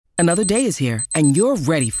Another day is here, and you're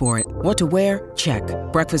ready for it. What to wear? Check.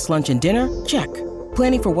 Breakfast, lunch, and dinner? Check.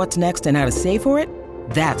 Planning for what's next and how to save for it?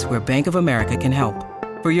 That's where Bank of America can help.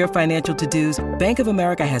 For your financial to-dos, Bank of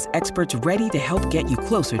America has experts ready to help get you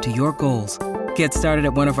closer to your goals. Get started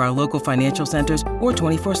at one of our local financial centers or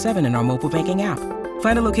 24/7 in our mobile banking app.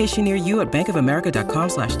 Find a location near you at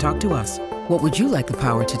bankofamerica.com/talktous. What would you like the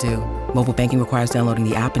power to do? Mobile banking requires downloading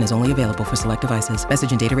the app and is only available for select devices.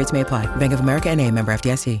 Message and data rates may apply. Bank of America N.A., member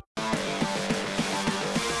FDIC.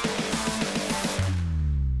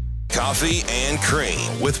 Coffee and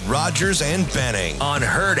Cream with Rogers and Benning on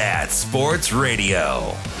Hurrdat Sports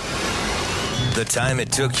Radio. The time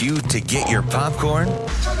it took you to get your popcorn?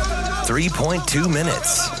 3.2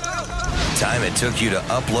 minutes. Time it took you to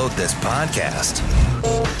upload this podcast?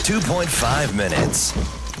 2.5 minutes.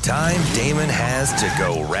 Time Damon has to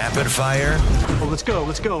go rapid fire? Oh, let's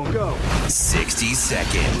go. 60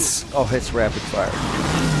 seconds. Oh, it's rapid fire.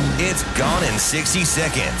 It's gone in 60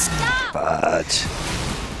 seconds. But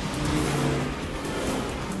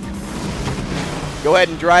go ahead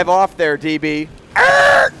and drive off there, DB.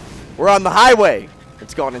 We're on the highway.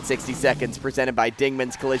 It's gone in 60 seconds, presented by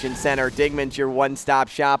Dingman's Collision Center. Dingman's your one-stop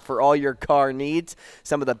shop for all your car needs.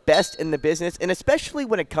 Some of the best in the business, and especially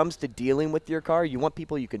when it comes to dealing with your car, you want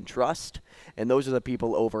people you can trust, and those are the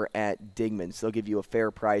people over at Dingman's. They'll give you a fair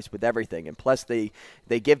price with everything, and plus they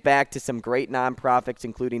give back to some great nonprofits,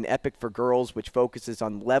 including Epic for Girls, which focuses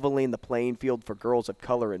on leveling the playing field for girls of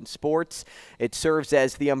color in sports. It serves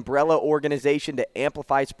as the umbrella organization to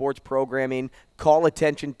amplify sports programming, call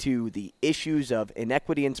attention to the issues of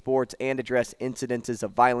inequity in sports, and address incidences of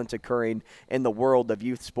violence occurring in the world of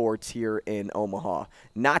youth sports here in Omaha.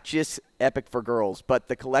 Not just Epic for Girls, but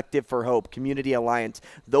the Collective for Hope, Community Alliance.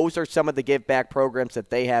 Those are some of the give back programs that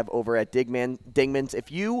they have over at Dingman's.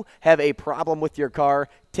 If you have a problem with your car,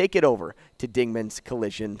 take it over to Dingman's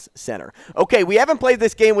Collision Center. Okay, we haven't played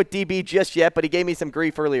this game with DB just yet, but he gave me some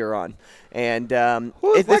grief earlier on. And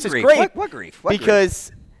this is great. What grief?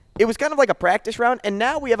 Because it was kind of like a practice round, and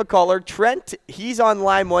now we have a caller. Trent, he's on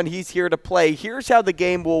line one. He's here to play. Here's how the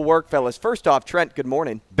game will work, fellas. First off, Trent, good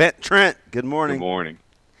morning. Trent, good morning. Good morning.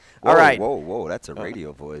 All right. Whoa, that's a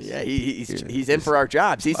radio voice. Yeah, he's in for our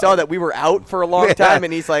jobs. He saw that we were out for a long time,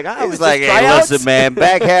 and he's like, he's like, hey, listen, man,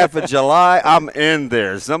 back half of July, I'm in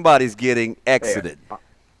there. Somebody's getting exited.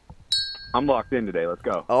 I'm locked in today. Let's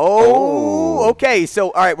go. Oh, okay.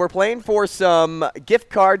 So, all right, we're playing for some gift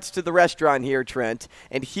cards to the restaurant here, Trent.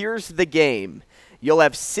 And here's the game. You'll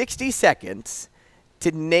have 60 seconds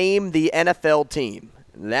to name the NFL team.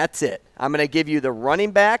 That's it. I'm going to give you the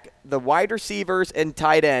running back, the wide receivers, and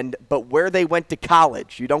tight end, but where they went to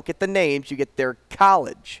college. You don't get the names. You get their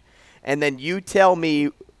college. And then you tell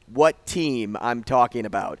me what team I'm talking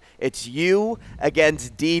about. It's you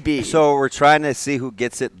against DB. So we're trying to see who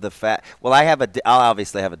gets it Well, I'll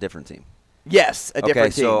obviously have a different team. Yes, a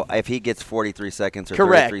different team. Okay, so if he gets 43 seconds or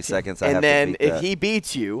Correct. 33 seconds, and have then to beat if that. he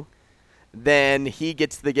beats you, then he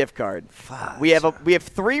gets the gift card. Fudge. We have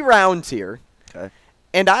 3 rounds here. Okay.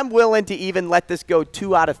 And I'm willing to even let this go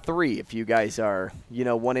 2 out of 3 if you guys are,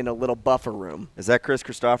 wanting a little buffer room. Is that Chris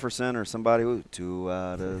Christopherson or somebody? 2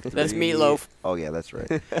 out of 3. That's Meatloaf. Oh, yeah, that's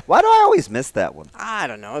right. Why do I always miss that one? I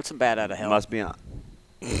don't know. It's a bat out of hell. Must be on.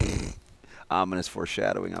 Ominous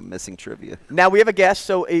foreshadowing. I'm missing trivia. Now we have a guest,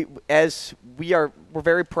 so we're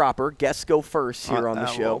very proper. Guests go first here on the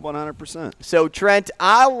show. 100%. So Trent,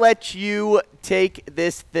 I'll let you take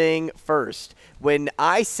this thing first. When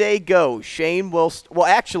I say go, Shane will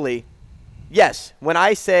yes, when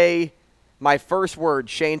I say my first word,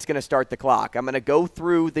 Shane's going to start the clock. I'm going to go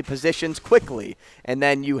through the positions quickly, and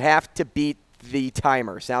then you have to beat the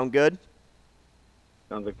timer. Sound good?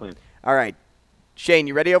 Sounds like a plan. All right. Shane,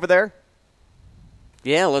 you ready over there?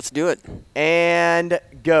 Yeah, let's do it. And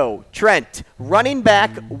go. Trent, running back,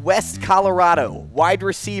 West Colorado. Wide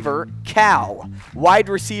receiver, Cal. Wide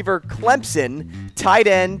receiver, Clemson. Tight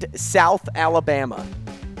end, South Alabama.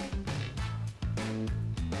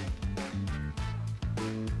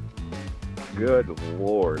 Good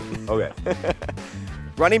Lord. Okay.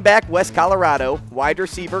 Running back, West Colorado. Wide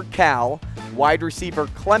receiver, Cal. Wide receiver,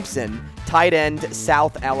 Clemson. Tight end,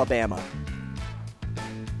 South Alabama.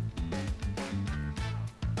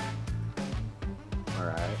 All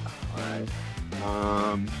right.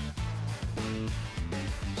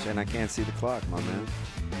 Shane, I can't see the clock, my man.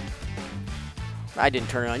 I didn't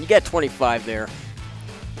turn it on. You got 25 there.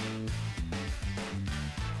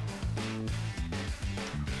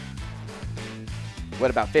 What,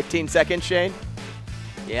 about 15 seconds, Shane?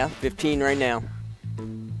 Yeah, 15 right now.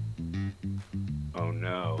 Oh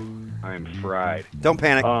no, I am fried. Don't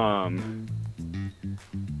panic.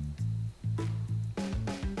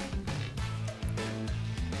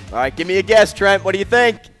 All right, give me a guess, Trent. What do you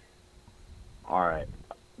think? All right.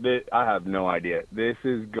 I have no idea. This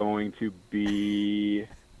is going to be.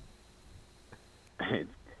 It's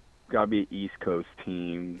got to be an East Coast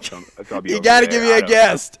team. It's gotta be You over got to there. give me I a don't-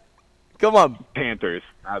 guess. Come on. Panthers.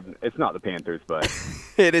 It's not the Panthers, but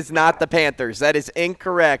It is not the Panthers. That is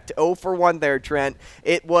incorrect. 0 for 1 there, Trent.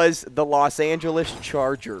 It was the Los Angeles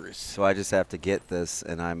Chargers. So I just have to get this,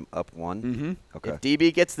 and I'm up 1? Mm-hmm. Okay. If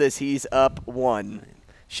DB gets this, he's up 1.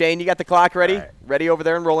 Shane, you got the clock ready? All right. Ready over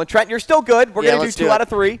there and rolling. Trent, you're still good. We're Yeah, going to let's do do 2 it. out of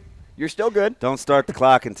 3. You're still good. Don't start the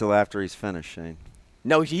clock until after he's finished, Shane.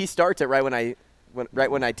 No, he starts it right when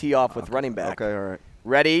I tee off with running back. Okay, all right.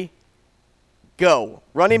 Ready? Go.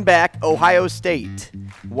 Running back, Ohio State.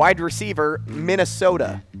 Wide receiver,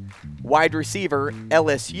 Minnesota. Wide receiver,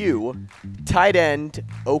 LSU. Tight end,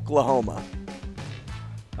 Oklahoma.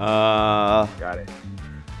 got it.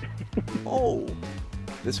 Oh,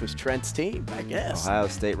 this was Trent's team, I guess. Ohio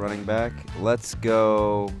State running back. Let's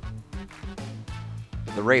go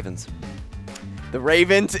the Ravens. The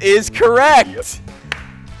Ravens is correct.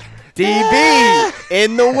 DB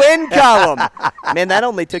in the win column. Man, that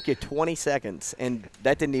only took you 20 seconds, and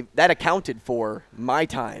that accounted for my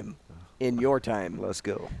time in your time. Let's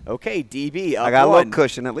go. Okay, DB. Up I got a 1. little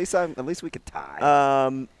cushion. At least we could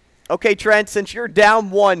tie. Okay, Trent, since you're down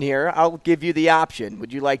 1 here, I'll give you the option.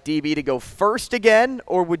 Would you like DB to go first again,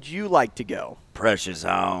 or would you like to go? Pressure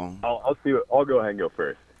zone. I'll see. I'll go ahead and go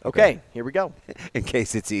first. Okay, here we go. In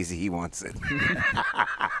case it's easy, he wants it.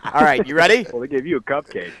 All right, you ready? Well, they gave you a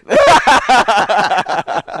cupcake.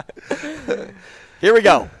 Here we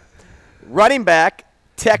go. Running back,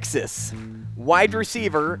 Texas. Wide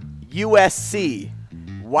receiver, USC.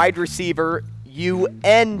 Wide receiver,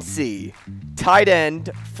 UNC. Tight end,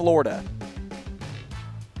 Florida.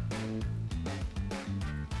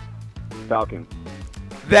 Falcons.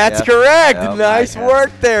 That's Yep. correct. Yep, Nice I-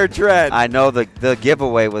 work there, Trent. I know the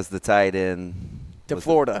giveaway was the tight end. To Was it-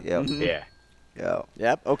 Florida. Yep. Mhm. Yeah. Yep.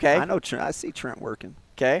 Yep, okay. I know Trent. I see Trent working.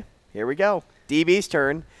 Okay, here we go. DB's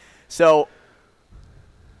turn. So,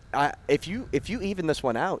 if you even this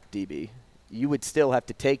one out, DB, you would still have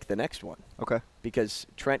to take the next one Okay. because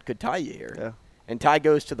Trent could tie you here. Yeah. And tie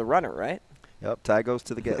goes to the runner, right? Yep. Tie goes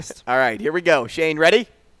to the guest. All right, here we go. Shane, ready?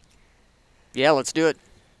 Yeah, let's do it.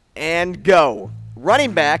 And go.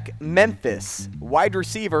 Running back, Memphis. Wide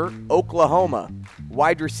receiver, Oklahoma.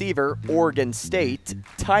 Wide receiver, Oregon State.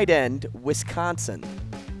 Tight end, Wisconsin.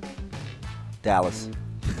 Dallas.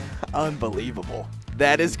 Unbelievable.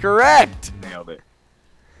 That is correct. Nailed it.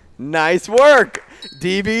 Nice work.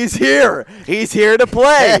 DB's here. He's here to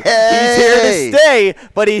play. He's here Hey. to stay,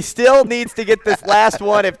 but he still needs to get this last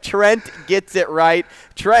one if Trent gets it right.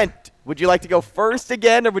 Trent, would you like to go first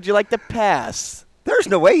again, or would you like to pass? There's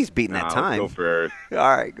no way he's beating No, that let's time. go first. All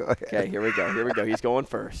right, go ahead. Okay, here we go. Here we go. He's going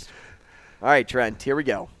first. All right, Trent, here we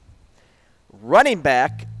go. Running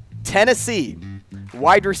back, Tennessee.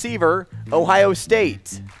 Wide receiver, Ohio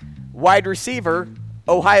State. Wide receiver,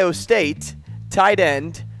 Ohio State. Tight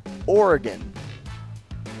end, Oregon.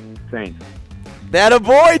 Saints. That a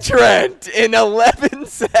boy, Trent, in 11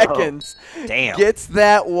 seconds. Damn. Gets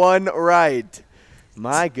that one right.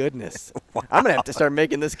 My goodness. I'm going to have to start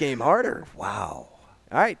making this game harder. Wow.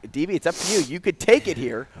 All right, DB, it's up to you. You could take it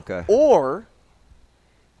here. Okay. Or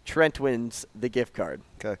Trent wins the gift card.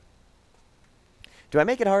 Okay. Do I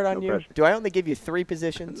make it hard on No you? pressure. Do I only give you 3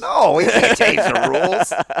 positions? No, we can't change the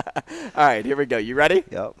rules. All right, here we go. You ready?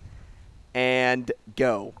 Yep. And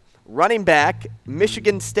go. Running back,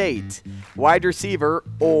 Michigan State. Wide receiver,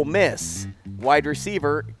 Ole Miss. Wide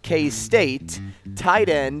receiver, K-State. Tight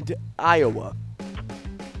end, Iowa.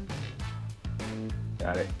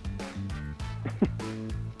 Got it.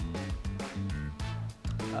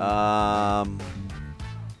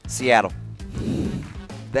 Seattle.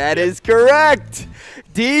 That is correct.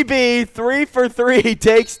 DB 3 for 3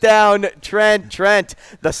 takes down Trent. Trent,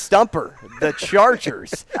 the stumper, the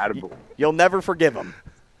Chargers. Attaboy. You'll never forgive him.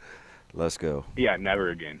 Let's go. Yeah, never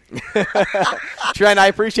again. Trent, I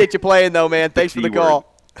appreciate you playing, though, man. Thanks for the T-word.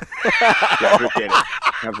 call. Yeah, appreciate it.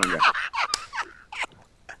 Have fun,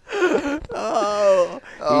 guys.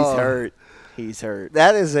 He's hurt. He's hurt.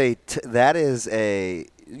 That is a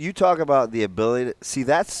you talk about the ability to see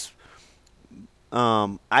that's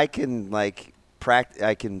I can I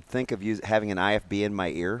can think of having an IFB in my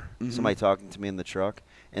ear, somebody talking to me in the truck,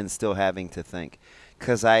 and still having to think,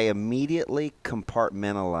 because I immediately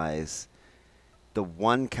compartmentalize the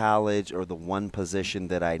one college or the one position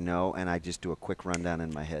that I know, and I just do a quick rundown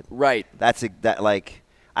in my head. Right.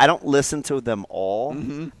 I don't listen to them all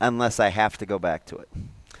unless I have to go back to it.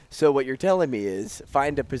 So what you're telling me is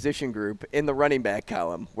find a position group in the running back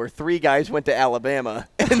column where 3 guys went to Alabama,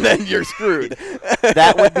 and then you're screwed.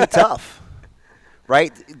 That would be tough,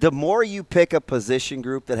 right? The more you pick a position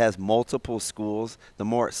group that has multiple schools, the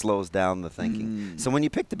more it slows down the thinking. So when you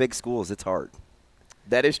pick the big schools, it's hard.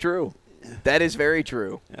 That is true. That is very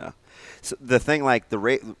true. Yeah. So the thing, like the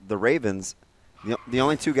Ravens, the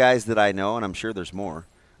only 2 guys that I know, and I'm sure there's more,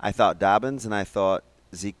 I thought Dobbins and I thought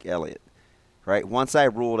Zeke Elliott. Right. Once I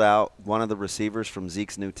ruled out one of the receivers from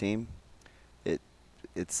Zeke's new team, it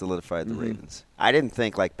solidified the Ravens. I didn't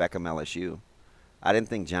think like Beckham LSU. I didn't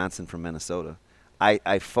think Johnson from Minnesota.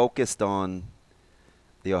 I focused on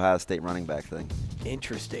the Ohio State running back thing.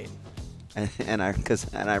 Interesting. And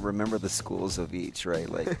I remember the schools of each. Right.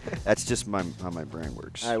 Like that's just how my brain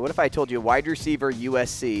works. All right. What if I told you wide receiver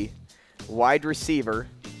USC, wide receiver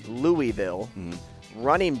Louisville,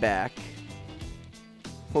 running back?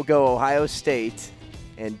 We'll go Ohio State,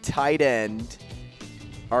 and tight end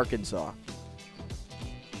Arkansas.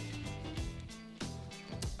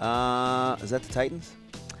 Is that the Titans?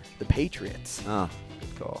 The Patriots. Oh,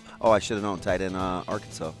 good call. Oh, I should have known tight end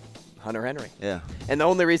Arkansas. Hunter Henry. Yeah. And the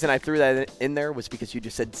only reason I threw that in there was because you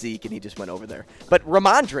just said Zeke, and he just went over there. But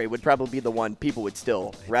Ramondre would probably be the one people would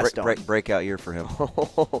still rest on. Breakout year for him.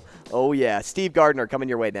 Oh, yeah. Steve Gardner coming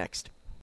your way next.